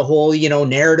because of the whole,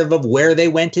 narrative of where they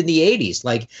went in the 80s.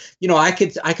 Like, I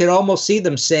could almost see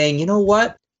them saying, you know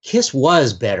what? Kiss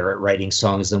was better at writing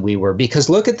songs than we were, because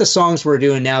look at the songs we're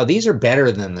doing now. These are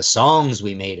better than the songs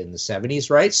we made in the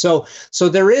 70s, right? So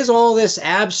there is all this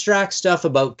abstract stuff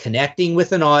about connecting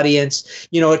with an audience.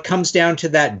 It comes down to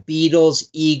that Beatles,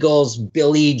 Eagles,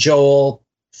 Billy Joel,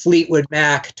 Fleetwood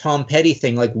Mac, Tom Petty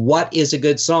thing. Like, what is a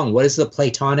good song? What is the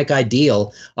platonic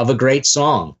ideal of a great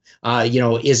song?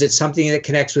 Is it something that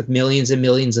connects with millions and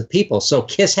millions of people? So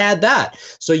Kiss had that.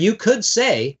 So you could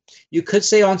say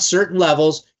on certain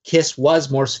levels, Kiss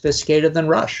was more sophisticated than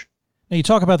Rush. Now, you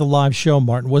talk about the live show,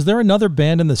 Martin. Was there another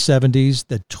band in the 70s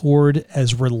that toured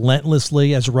as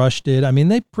relentlessly as Rush did? I mean,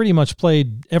 they pretty much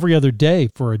played every other day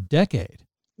for a decade.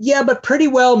 Yeah, but pretty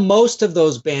well most of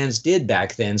those bands did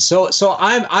back then. So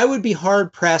I would be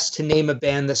hard pressed to name a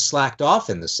band that slacked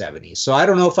off in the 70s. So I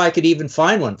don't know if I could even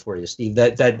find one for you, Steve,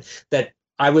 that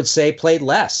I would say played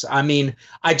less. I mean,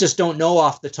 I just don't know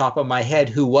off the top of my head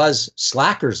who was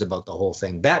slackers about the whole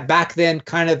thing. Back then,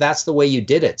 kind of that's the way you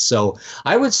did it. So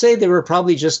I would say they were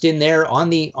probably just in there on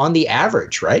the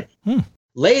average, right?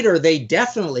 Later, they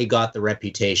definitely got the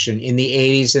reputation in the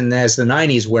 80s, and as the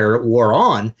 90s wore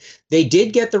on, they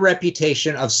did get the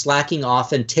reputation of slacking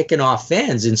off and ticking off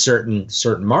fans in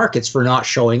certain markets for not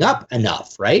showing up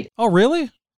enough, right? Oh, really?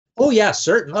 Oh, yeah,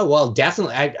 certainly. Oh, well,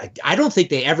 definitely. I don't think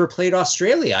they ever played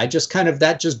Australia.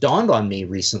 That just dawned on me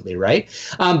recently, right?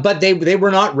 But they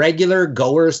were not regular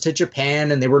goers to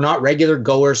Japan, and they were not regular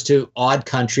goers to odd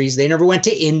countries. They never went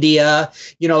to India.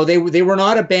 They were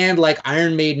not a band like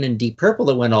Iron Maiden and Deep Purple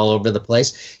that went all over the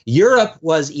place. Europe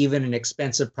was even an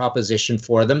expensive proposition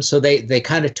for them, so they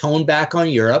kind of toned back on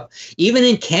Europe. Even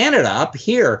in Canada, up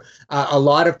here, a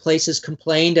lot of places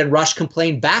complained, and Rush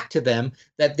complained back to them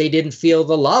that they didn't feel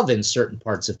the love in certain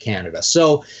parts of Canada.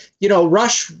 So,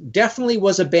 Rush definitely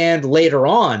was a band later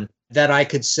on that I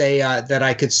could say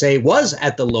was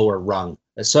at the lower rung.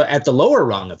 So at the lower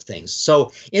rung of things.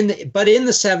 So in the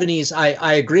 70s,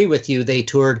 I agree with you. They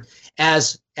toured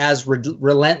as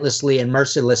relentlessly and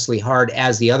mercilessly hard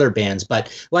as the other bands.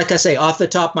 But like I say, off the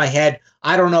top of my head,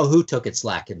 I don't know who took it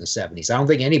slack in the 70s. I don't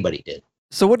think anybody did.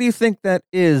 So what do you think that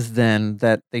is then,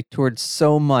 that they toured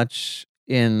so much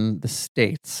in the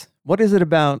States? What is it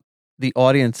about the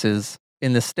audiences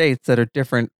in the States that are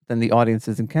different than the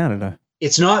audiences in Canada?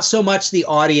 It's not so much the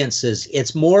audiences.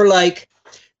 It's more like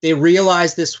they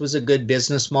realized this was a good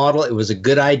business model. It was a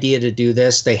good idea to do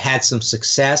this. They had some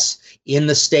success in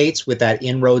the States with that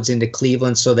inroads into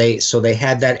Cleveland. So they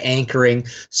had that anchoring,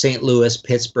 St. Louis,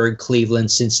 Pittsburgh, Cleveland,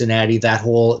 Cincinnati, that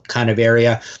whole kind of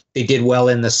area. They did well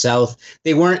in the South.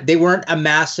 They weren't a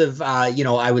massive,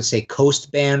 I would say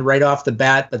coast band right off the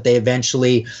bat, but they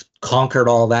eventually conquered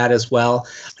all that as well.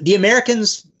 The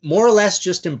Americans more or less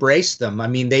just embraced them. I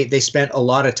mean, they spent a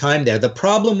lot of time there. The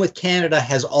problem with Canada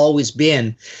has always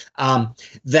been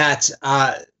that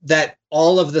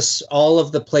all of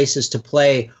the places to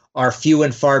play are few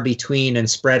and far between and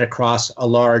spread across a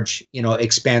large,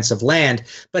 expanse of land.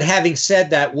 But having said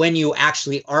that, when you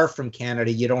actually are from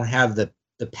Canada, you don't have the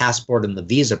passport and the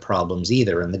visa problems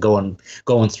either, and the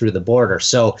going through the border.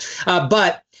 So,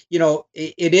 but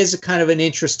it is a kind of an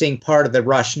interesting part of the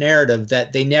Rush narrative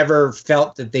that they never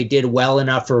felt that they did well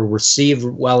enough or received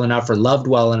well enough or loved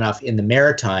well enough in the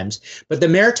Maritimes. But the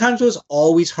Maritimes was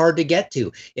always hard to get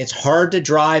to. It's hard to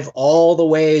drive all the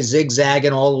way,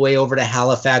 zigzagging all the way over to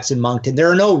Halifax and Moncton. There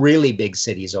are no really big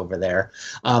cities over there.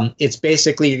 It's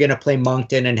basically you're going to play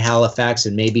Moncton and Halifax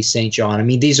and maybe St. John. I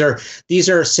mean, these are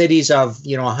cities of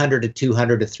 100 to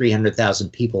 200 to 300,000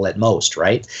 people at most,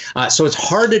 right? So it's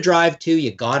hard to drive to.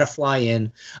 You got to fly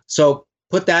in. So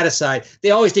put that aside.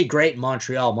 They always did great in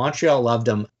Montreal. Montreal loved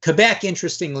them. Quebec,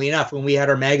 interestingly enough, when we had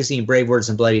our magazine, Brave Words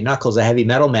and Bloody Knuckles, a heavy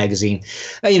metal magazine,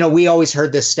 we always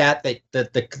heard this stat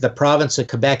that the province of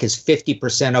Quebec is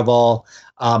 50% of all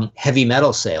heavy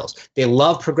metal sales. They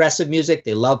love progressive music.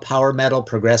 They love power metal,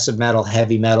 progressive metal,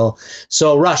 heavy metal.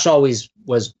 So Rush always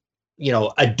was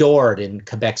adored in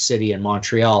Quebec City and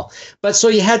Montreal. But so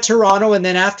you had Toronto, and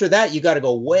then after that, you got to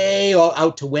go way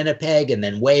out to Winnipeg, and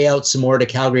then way out some more to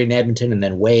Calgary and Edmonton, and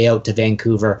then way out to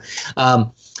Vancouver.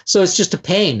 So it's just a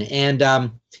pain. And,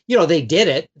 they did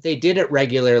it. They did it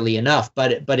regularly enough,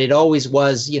 but it always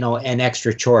was, an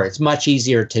extra chore. It's much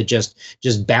easier to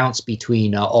just bounce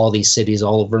between all these cities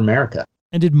all over America.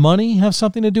 And did money have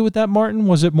something to do with that, Martin?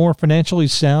 Was it more financially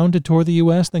sound to tour the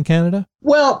U.S. than Canada?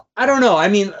 Well, I don't know. I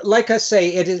mean, like I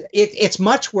say, it's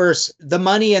much worse. The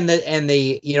money and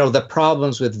the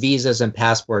problems with visas and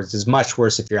passports is much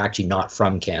worse if you're actually not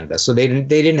from Canada. So they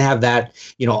didn't have that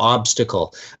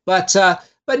obstacle. But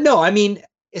no, I mean,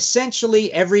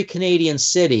 essentially every Canadian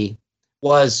city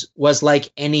was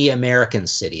like any American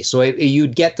city. So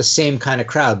you'd get the same kind of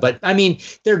crowd. But I mean,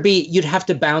 you'd have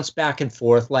to bounce back and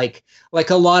forth like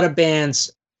a lot of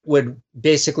bands would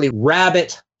basically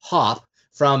rabbit hop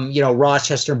from,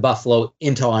 Rochester and Buffalo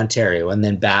into Ontario and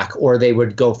then back, or they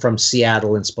would go from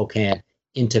Seattle and Spokane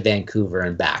into Vancouver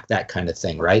and back, that kind of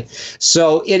thing, right?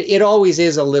 So it always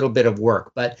is a little bit of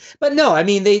work, but no, I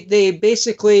mean, they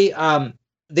basically,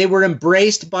 they were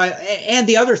embraced by, and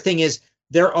the other thing is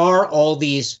there are all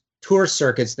these tour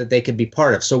circuits that they could be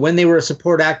part of. So when they were a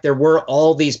support act, there were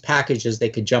all these packages they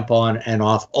could jump on and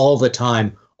off all the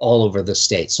time, all over the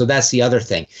States. So that's the other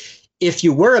thing. If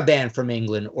you were a band from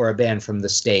England or a band from the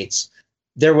States,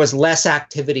 there was less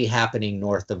activity happening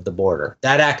north of the border.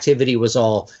 That activity was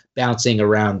all bouncing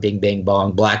around Bing Bang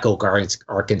Bong, Black Oak,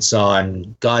 Arkansas,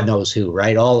 and God knows who,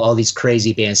 right? All these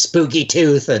crazy bands, Spooky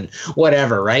Tooth and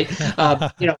whatever, right?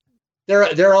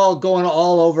 They're all going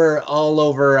all over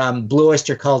Blue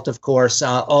Oyster Cult, of course,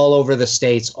 all over the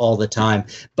States all the time.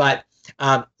 But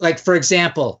like, for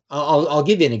example, I'll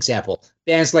give you an example.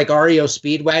 Bands like REO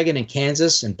Speedwagon in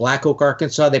Kansas and Black Oak,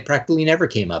 Arkansas, they practically never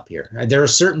came up here. There are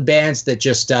certain bands that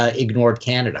just ignored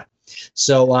Canada.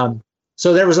 So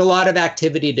there was a lot of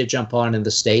activity to jump on in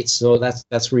the States. So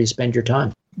that's where you spend your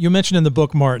time. You mentioned in the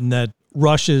book, Martin, that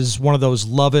Rush is one of those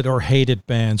love it or hate it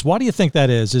bands. Why do you think that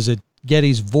is? Is it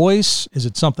Geddy's voice? Is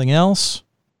it something else?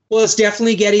 Well, it's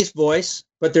definitely Geddy's voice,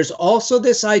 but there's also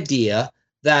this idea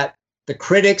that the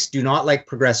critics do not like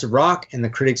progressive rock and the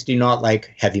critics do not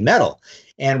like heavy metal.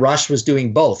 And Rush was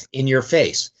doing both in your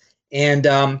face. And,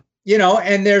 and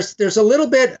there's a little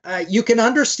bit, you can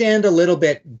understand a little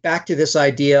bit back to this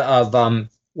idea of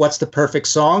what's the perfect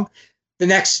song. The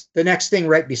next thing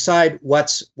right beside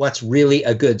what's really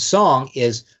a good song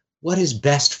is what is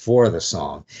best for the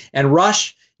song. And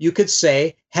Rush, you could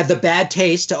say, had the bad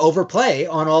taste to overplay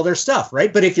on all their stuff,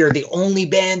 right? But if you're the only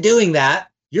band doing that,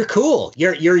 you're cool.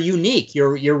 You're unique.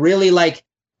 You're really like,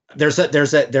 there's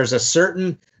a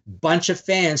certain bunch of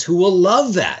fans who will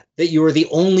love that you were the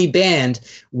only band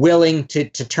willing to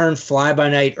turn Fly By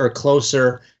Night or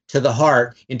Closer to the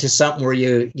Heart into something where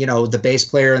the bass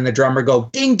player and the drummer go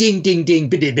ding ding ding ding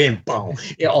bing bing boom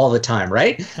all the time,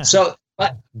 right? So,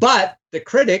 but the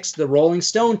critics, the Rolling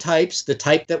Stone types, the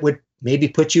type that would maybe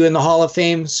put you in the Hall of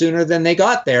Fame sooner than they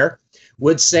got there,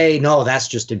 would say, no, that's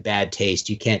just in bad taste.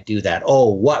 You can't do that.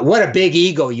 Oh, what a big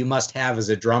ego you must have as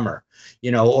a drummer,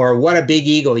 or what a big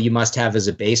ego you must have as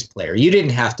a bass player. You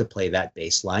didn't have to play that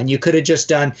bass line. You could have just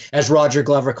done, as Roger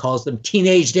Glover calls them,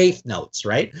 teenaged eighth notes,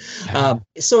 right?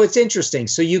 So it's interesting.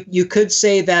 So you could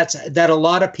say that a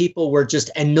lot of people were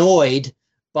just annoyed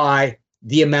by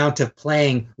the amount of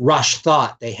playing Rush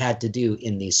thought they had to do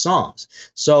in these songs.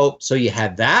 So you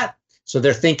had that. So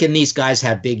they're thinking these guys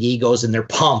have big egos and they're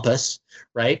pompous,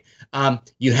 right?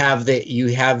 You have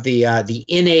the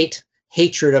innate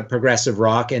hatred of progressive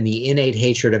rock and the innate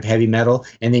hatred of heavy metal,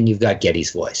 and then you've got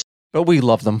Geddy's voice. But we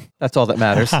love them. That's all that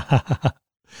matters.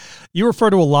 You refer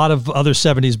to a lot of other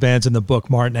 70s bands in the book,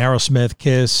 Martin. Aerosmith,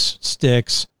 Kiss,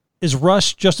 Styx. Is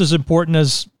Rush just as important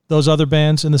as those other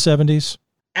bands in the 70s?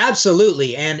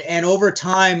 Absolutely. And over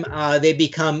time, they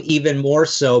become even more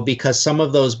so because some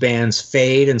of those bands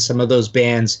fade and some of those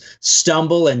bands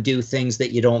stumble and do things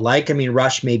that you don't like. I mean,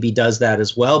 Rush maybe does that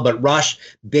as well. But Rush,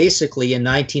 basically in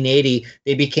 1980,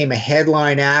 they became a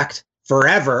headline act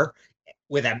forever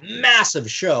with a massive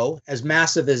show, as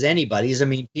massive as anybody's. I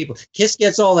mean, Kiss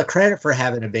gets all the credit for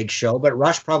having a big show, but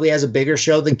Rush probably has a bigger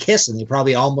show than Kiss. And they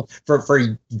probably almost,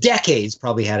 for decades,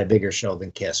 probably had a bigger show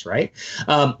than Kiss, right?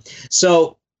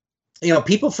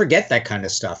 People forget that kind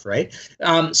of stuff, right?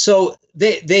 So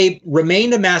they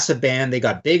remained a massive band. They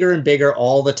got bigger and bigger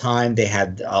all the time. They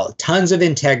had tons of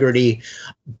integrity.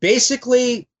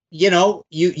 Basically,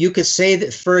 you could say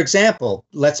that, for example,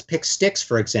 let's pick Styx,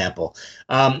 for example.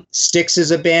 Styx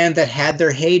is a band that had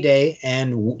their heyday,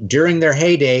 and during their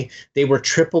heyday, they were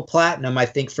triple platinum, I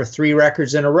think, for 3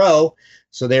 records in a row.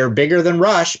 So they were bigger than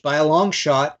Rush by a long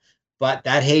shot. But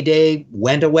that heyday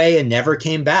went away and never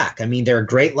came back. I mean, they're a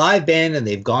great live band and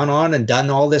they've gone on and done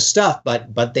all this stuff,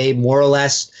 but they more or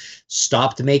less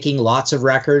stopped making lots of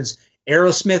records.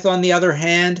 Aerosmith, on the other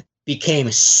hand,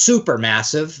 became super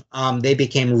massive. They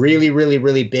became really, really,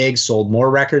 really big, sold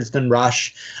more records than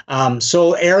Rush.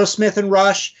 So Aerosmith and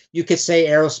Rush, you could say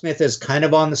Aerosmith is kind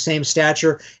of on the same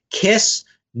stature. Kiss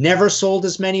never sold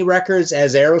as many records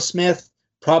as Aerosmith.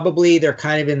 Probably they're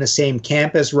kind of in the same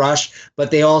camp as Rush, but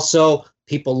they also,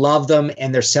 people love them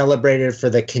and they're celebrated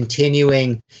for the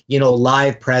continuing,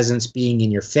 live presence being in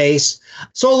your face.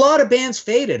 So a lot of bands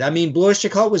faded. I mean, Blue Oyster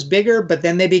Cult was bigger, but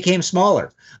then they became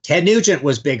smaller. Ted Nugent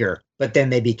was bigger, but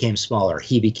then they became smaller.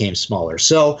 He became smaller.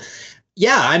 So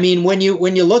Yeah, I mean, when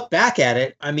you look back at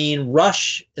it, I mean,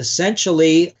 Rush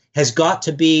essentially has got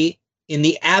to be in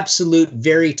the absolute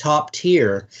very top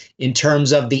tier in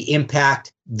terms of the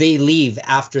impact they leave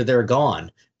after they're gone,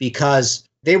 because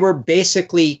they were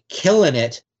basically killing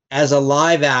it as a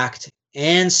live act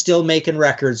and still making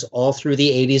records all through the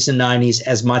 80s and 90s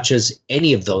as much as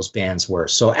any of those bands were.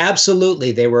 So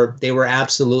absolutely, they were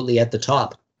absolutely at the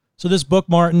top. So this book,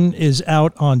 Martin, is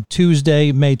out on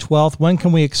Tuesday, May 12th. When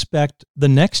can we expect the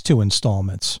next two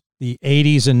installments, the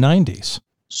 80s and 90s?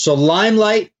 So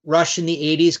Limelight, Rush in the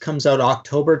 80s, comes out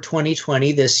October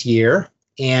 2020 this year.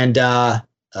 And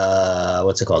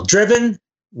what's it called? Driven,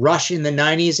 Rush in the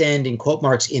 90s and in quote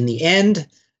marks in the end,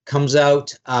 comes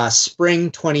out spring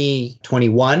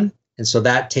 2021. And so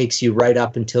that takes you right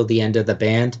up until the end of the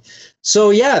band.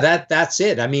 So yeah, that's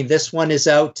it. I mean, this one is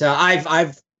out.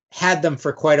 I've had them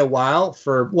for quite a while,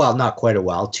 not quite a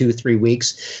while, 2-3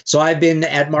 weeks. So I've been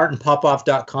at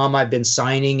martinpopoff.com. I've been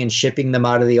signing and shipping them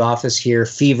out of the office here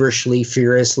feverishly,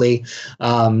 furiously,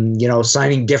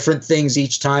 signing different things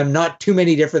each time. Not too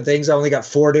many different things. I only got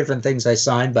 4 different things I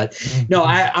signed, but no,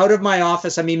 out of my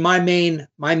office, I mean, my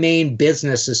main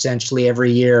business essentially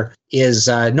every year is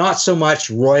not so much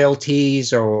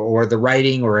royalties or the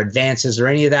writing or advances or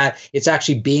any of that. It's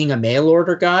actually being a mail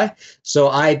order guy. So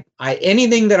I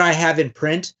anything that I have in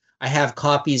print, I have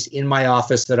copies in my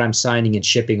office that I'm signing and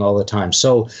shipping all the time.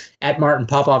 So at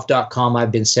martinpopoff.com,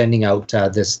 I've been sending out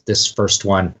this first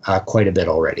one quite a bit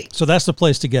already. So that's the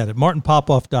place to get it,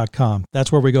 martinpopoff.com.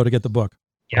 That's where we go to get the book.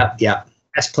 Yeah.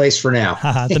 Best place for now.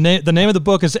 The name of the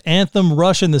book is Anthem,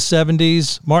 Rush in the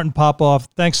 70s. Martin Popoff,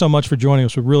 thanks so much for joining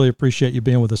us. We really appreciate you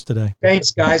being with us today.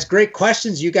 Thanks, guys. Great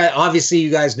questions. You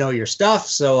guys know your stuff,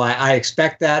 so I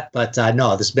expect that. But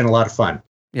no, this has been a lot of fun.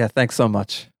 Yeah, thanks so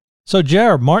much. So,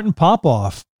 Jared, Martin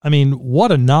Popoff, I mean,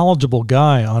 what a knowledgeable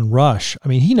guy on Rush. I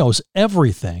mean, he knows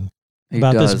everything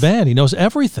about this band. He knows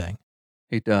everything.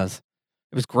 He does.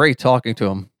 It was great talking to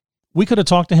him. We could have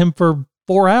talked to him for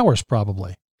 4 hours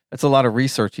probably. That's a lot of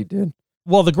research he did.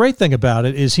 Well, the great thing about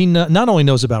it is he not only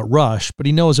knows about Rush, but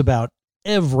he knows about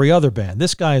every other band.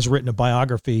 This guy has written a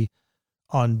biography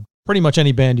on pretty much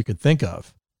any band you could think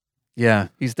of. Yeah,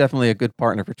 he's definitely a good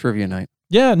partner for trivia night.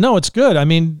 Yeah, no, it's good. I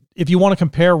mean, if you want to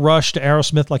compare Rush to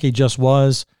Aerosmith like he just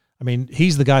was, I mean,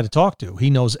 he's the guy to talk to. He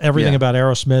knows everything about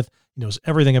Aerosmith. He knows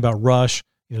everything about Rush.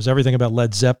 He knows everything about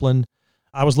Led Zeppelin.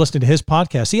 I was listening to his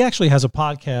podcast. He actually has a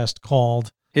podcast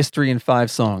called History in 5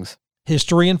 Songs.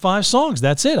 History in 5 Songs.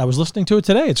 That's it. I was listening to it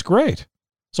today. It's great.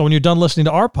 So when you're done listening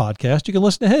to our podcast, you can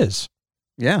listen to his.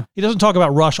 Yeah. He doesn't talk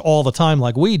about Rush all the time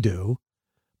like we do,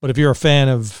 but if you're a fan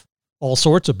of all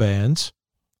sorts of bands,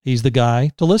 he's the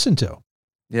guy to listen to.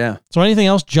 Yeah. So anything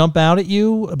else jump out at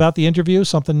you about the interview?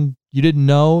 Something you didn't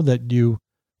know that you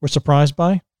were surprised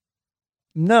by?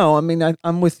 No, I mean,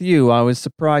 I'm with you. I was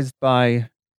surprised by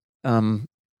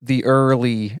the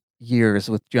early years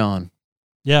with John.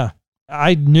 Yeah.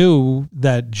 I knew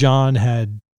that John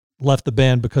had left the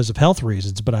band because of health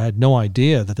reasons, but I had no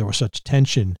idea that there was such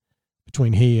tension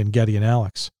between he and Geddy and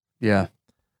Alex. Yeah.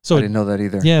 So I didn't know that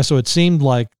either. Yeah. So it seemed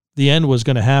like the end was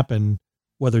going to happen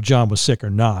whether John was sick or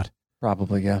not.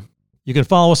 Probably, yeah. You can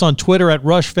follow us on Twitter at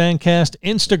RushFancast,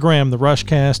 Instagram, The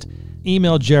Rushcast,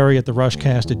 email Jerry at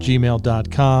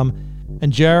therushcast@gmail.com.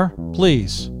 And Jer,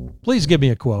 please give me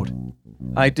a quote.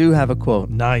 I do have a quote.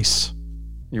 Nice.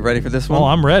 You ready for this one? Oh,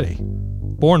 I'm ready.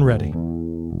 Born ready.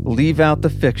 Leave out the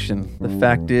fiction. The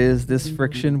fact is, this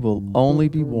friction will only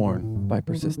be worn by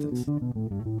persistence.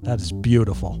 That is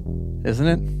beautiful. Isn't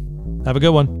it? Have a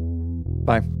good one.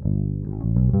 Bye.